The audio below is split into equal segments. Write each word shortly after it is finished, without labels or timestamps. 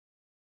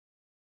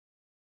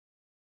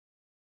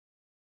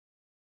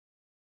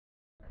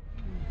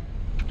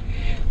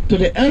to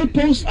the L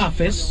Post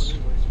office,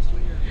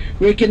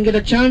 where you can get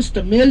a chance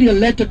to mail your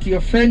letter to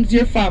your friends,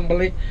 your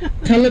family,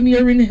 tell them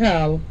you're in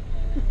hell,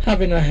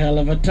 having a hell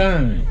of a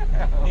time.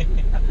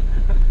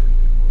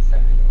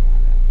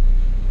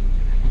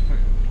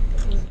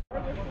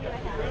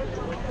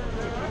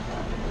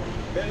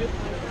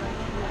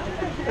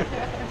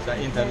 It's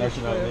an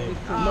international name.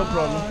 No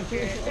problem.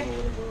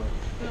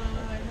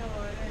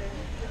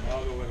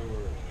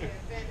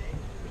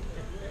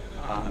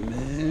 I'm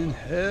in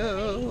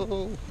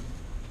hell.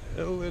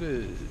 Hell it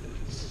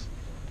is.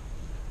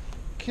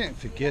 Can't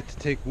forget to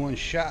take one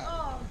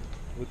shot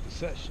with the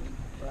session.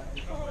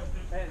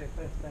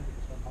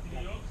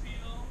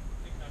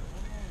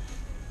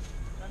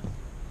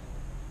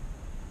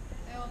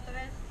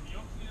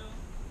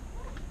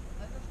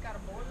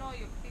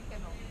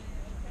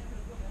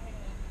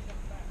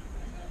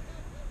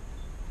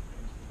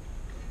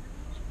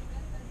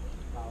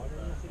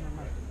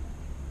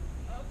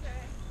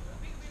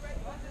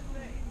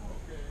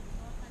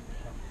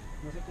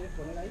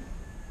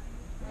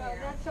 No,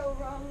 that's so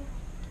wrong.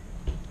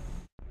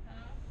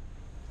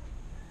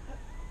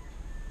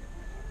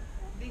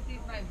 This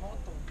is my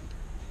motto.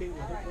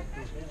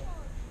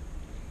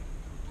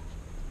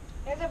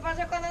 Eso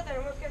pasa cuando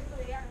tenemos que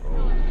estudiar.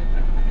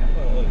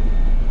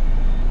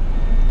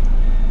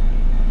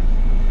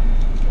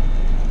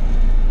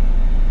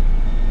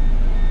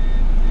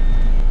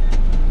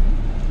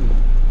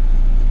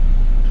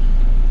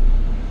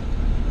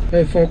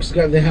 Hey folks,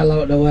 get the hell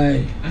out of the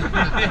way.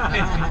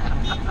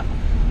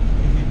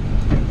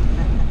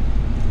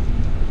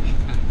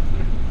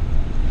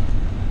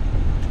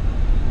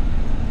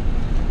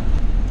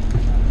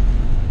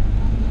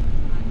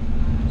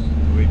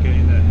 Are we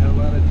getting the hell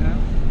out of town?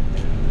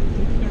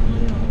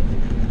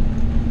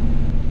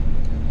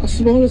 As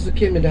small as the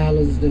Cayman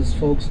Islands is,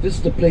 folks, this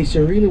is the place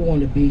you really want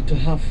to be to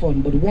have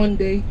fun. But one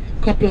day,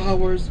 couple of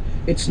hours,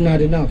 it's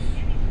not enough.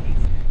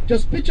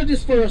 Just picture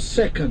this for a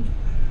second.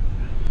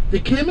 The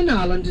Cayman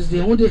Islands is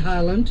the only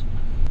island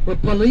where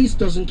police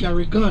doesn't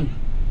carry gun.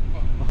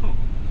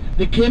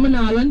 The Cayman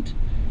Island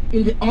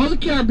in all the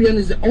Caribbean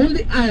is the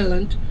only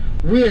island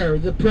where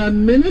the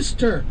Prime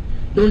Minister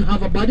don't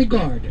have a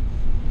bodyguard.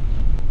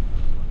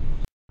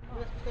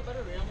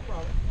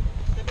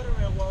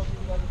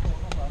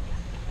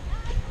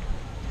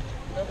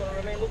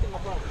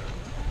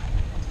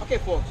 Okay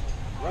folks,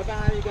 right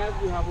behind you guys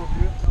we have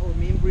our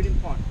main breeding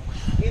pond.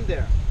 In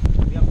there,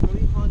 we have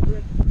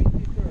 300 green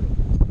sea turtles,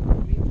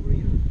 main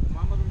breeders, the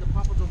mamas and the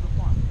papas of the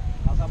pond.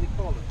 That's how we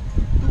call it.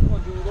 200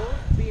 of those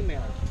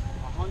females,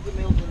 100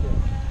 males in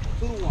there.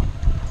 2 to 1.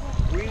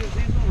 Breeding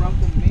season runs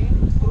from May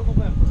through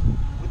November.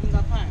 Within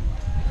that time,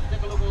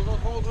 take a look at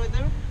those holes right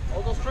there,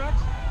 all those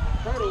tracks,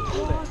 turtles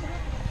go there.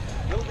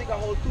 They'll dig a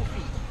hole 2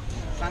 feet.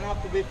 Sign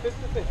up to be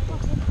 50-50.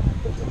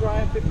 50 dry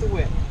and 50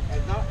 wet.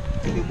 As not,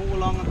 they move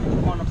along until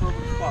they find a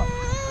perfect spot.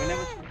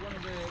 Whenever one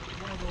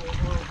of the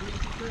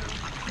breeding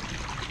turtles,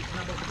 it's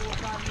about 4 or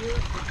 5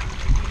 years,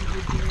 it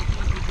would be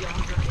 180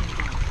 pounds.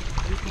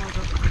 3 pounds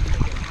up to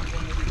 180 pounds.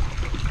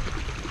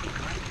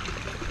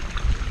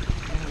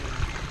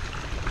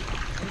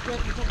 Any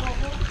questions so far,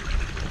 folks?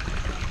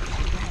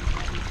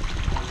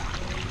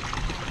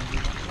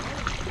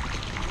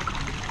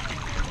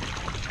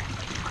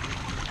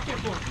 Okay,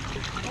 folks.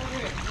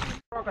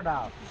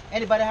 Crocodile.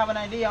 Anybody have an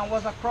idea on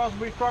what's a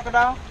crossbreed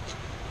crocodile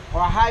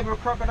or a hybrid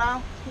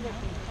crocodile?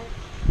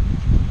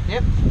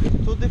 Yep,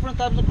 2 different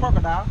types of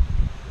crocodile.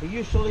 They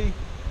usually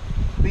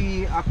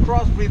be a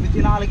crossbreed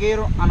between an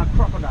alligator and a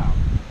crocodile.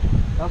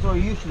 That's what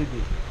it usually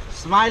be.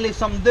 Smiley is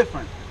something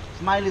different.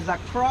 Smiley is a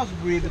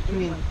crossbreed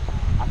between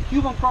a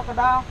Cuban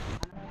crocodile.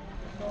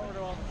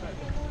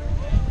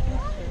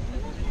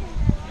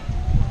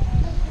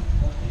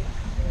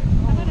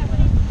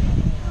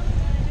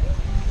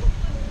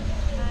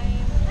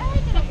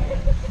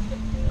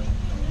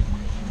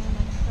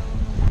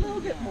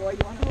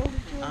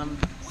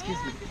 Excuse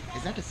me,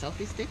 is that a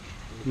selfie stick?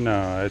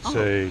 No, it's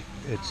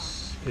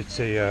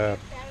a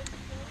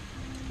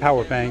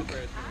power bank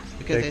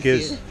Because that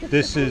gives.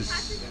 This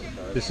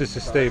is a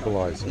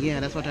stabilizer. Yeah,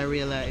 that's what I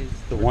realized.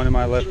 The one in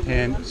my left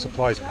hand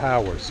supplies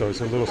power, so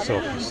it's a little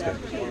selfie stick.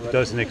 It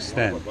doesn't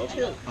extend.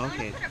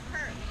 Okay.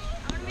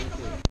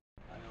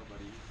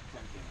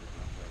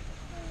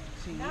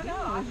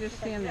 No, just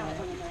stand there.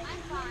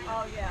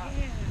 Oh, yeah.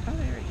 Oh,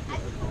 there you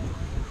go.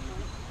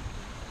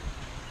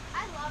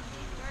 I love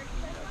these birds.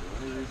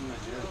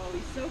 Oh,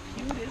 he's so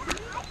cute, isn't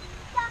he?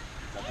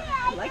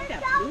 I like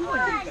that blue one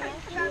you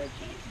got.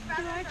 I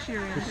like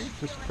your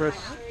Just press.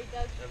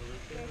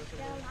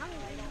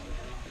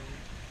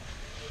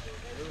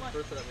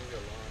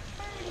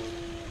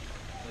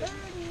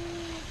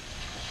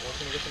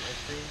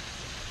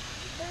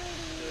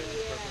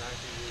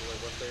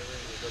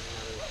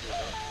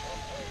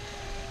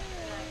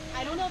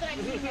 I don't know that I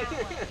can do that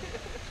one.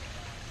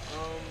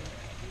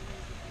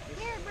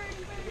 Here,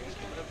 birdie,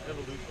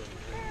 Evolution.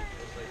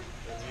 It's like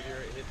the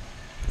meteor hits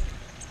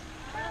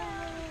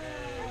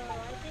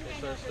and it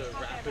starts to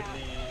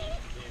rapidly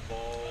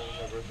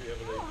evolve, reverse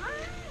evolution.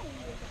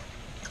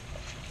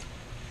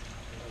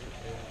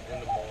 in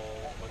the mall.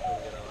 A bunch of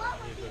them get out.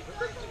 And he's doing,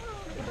 yeah.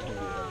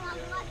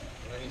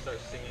 And then he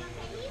starts singing on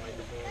the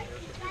microphone. You're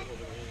so beautiful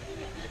to me.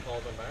 He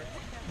calls them back.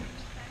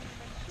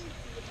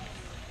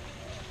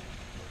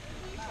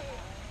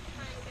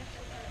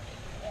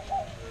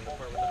 And the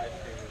part with the ice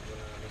cream is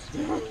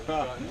when Mr.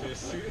 got into his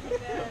suit.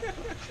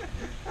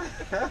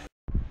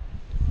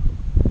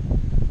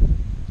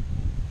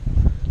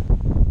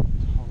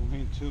 Don't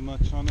lean too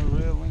much on the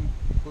railing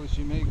because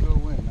you may go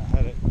in. I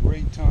had a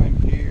great time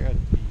here at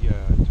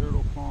the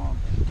turtle farm,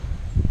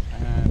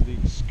 and the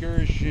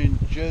excursion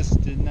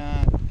just did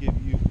not give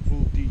you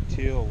full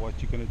detail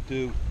what you're going to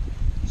do.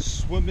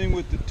 Swimming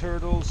with the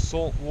turtles,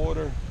 salt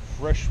water,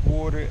 fresh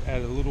water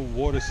at a little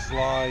water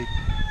slide,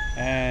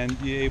 and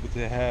you're able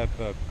to have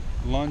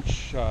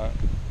lunch.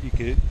 You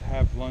could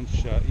have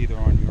lunch either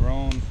on your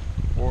own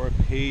or a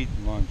paid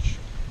lunch.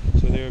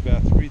 So there are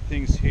about 3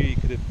 things here you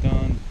could have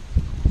done.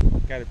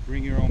 Got to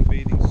bring your own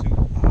bathing suit,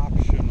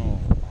 optional.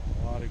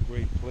 A lot of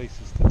great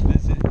places to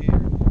visit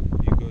here.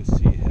 You go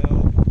see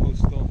Hell, the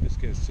post office,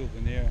 get a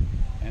souvenir,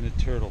 and a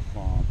turtle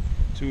farm.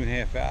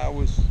 2.5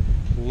 hours,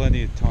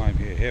 plenty of time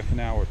here. Half an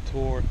hour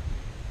tour,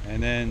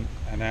 and then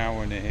an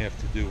hour and a half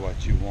to do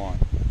what you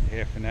want.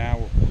 Half an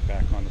hour,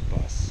 back on the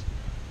bus.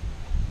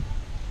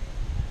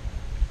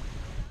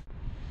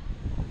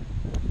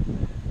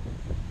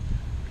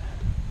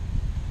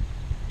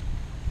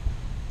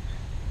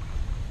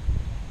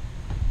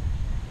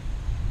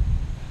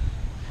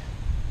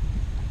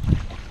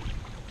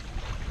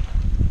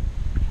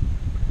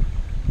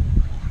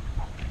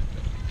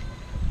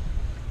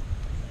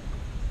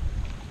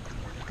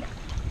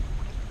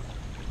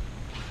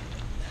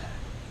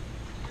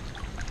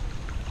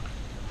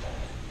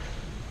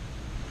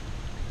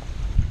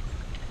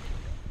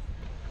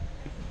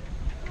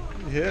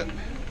 Yep,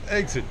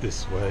 exit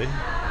this way.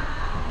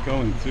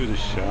 Going through the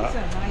shop.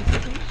 It's a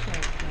nice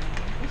t-shirt.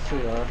 Yes,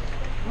 they are.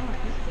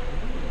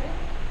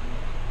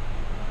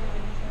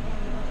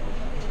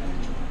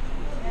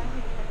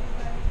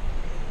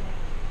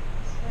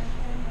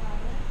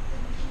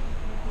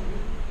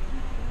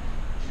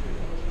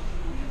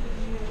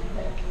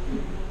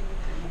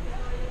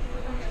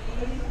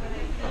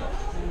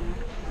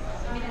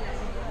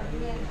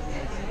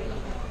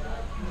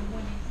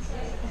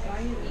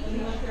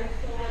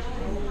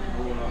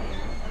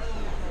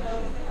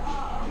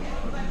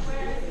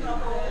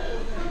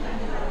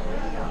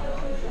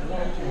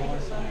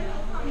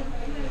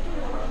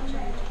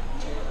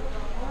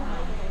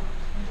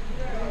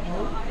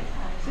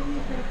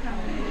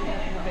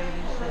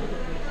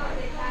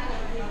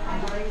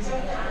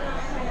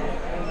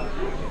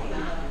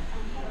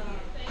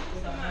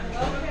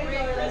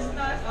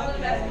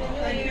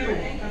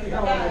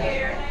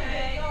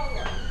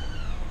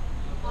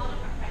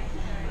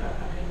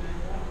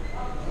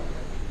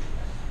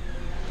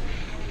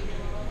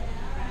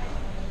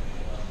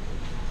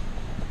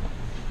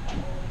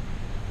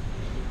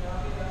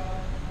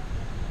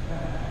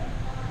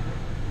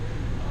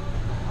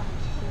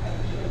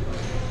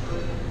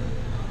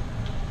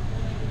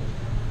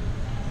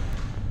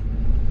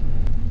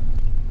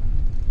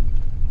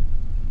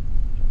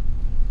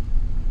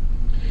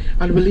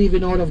 And we're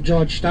leaving out of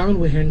Georgetown,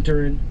 we're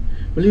entering.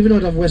 We're leaving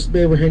out of West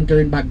Bay, we're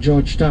entering back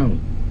Georgetown.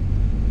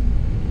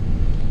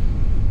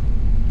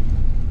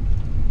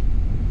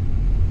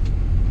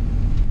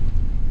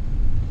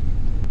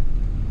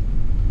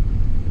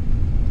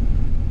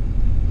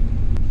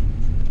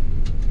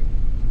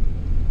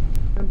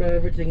 Remember,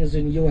 everything is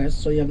in US,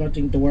 so you have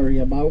nothing to worry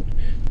about.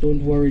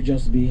 Don't worry,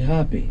 just be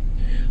happy.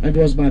 It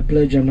was my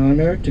pleasure and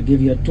honor to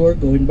give you a tour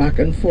going back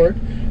and forth,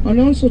 and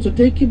also to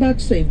take you back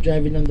safe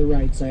driving on the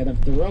right side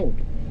of the road.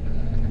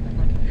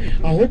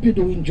 I hope you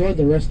do enjoy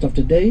the rest of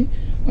the day,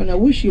 and I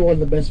wish you all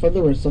the best for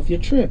the rest of your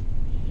trip.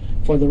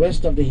 For the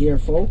rest of the year,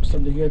 folks,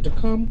 and the year to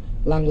come,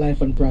 long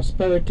life and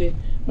prosperity,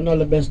 and all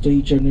the best to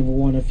each and every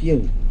one of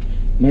you.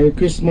 Merry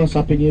Christmas,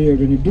 Happy New Year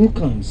when it do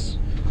comes.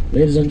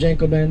 Ladies and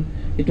gentlemen,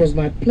 it was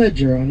my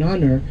pleasure and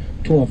honor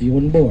to have you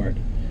on board.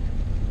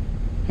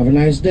 Have a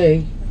nice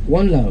day.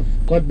 One love.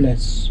 God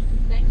bless.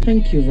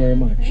 Thank you very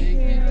much.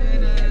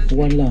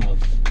 One love.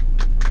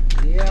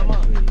 Yeah,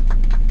 man.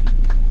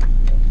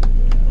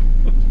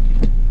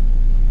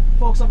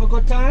 Folks, have a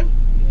good time.